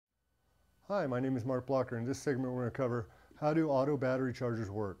Hi, my name is Mark Blocker. In this segment, we're going to cover how do auto battery chargers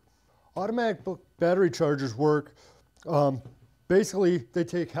work. Automatic battery chargers work, basically they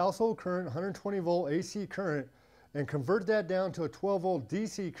take household current, 120 volt AC current, and convert that down to a 12 volt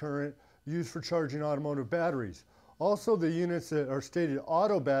DC current used for charging automotive batteries. Also, the units that are stated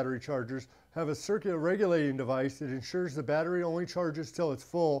auto battery chargers have a circuit regulating device that ensures the battery only charges till it's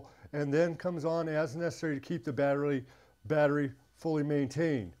full and then comes on as necessary to keep the battery fully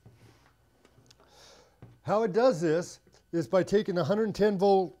maintained. How it does this is by taking the 110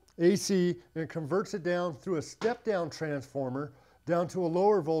 volt AC and converts it down through a step-down transformer down to a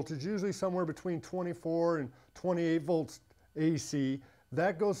lower voltage, usually somewhere between 24 and 28 volts AC.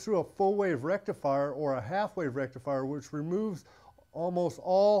 That goes through a full wave rectifier or a half wave rectifier, which removes almost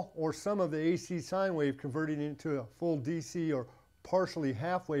all or some of the AC sine wave, converting it into a full DC or partially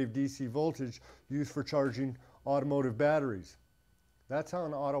half wave DC voltage used for charging automotive batteries. That's how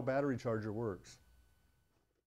an auto battery charger works.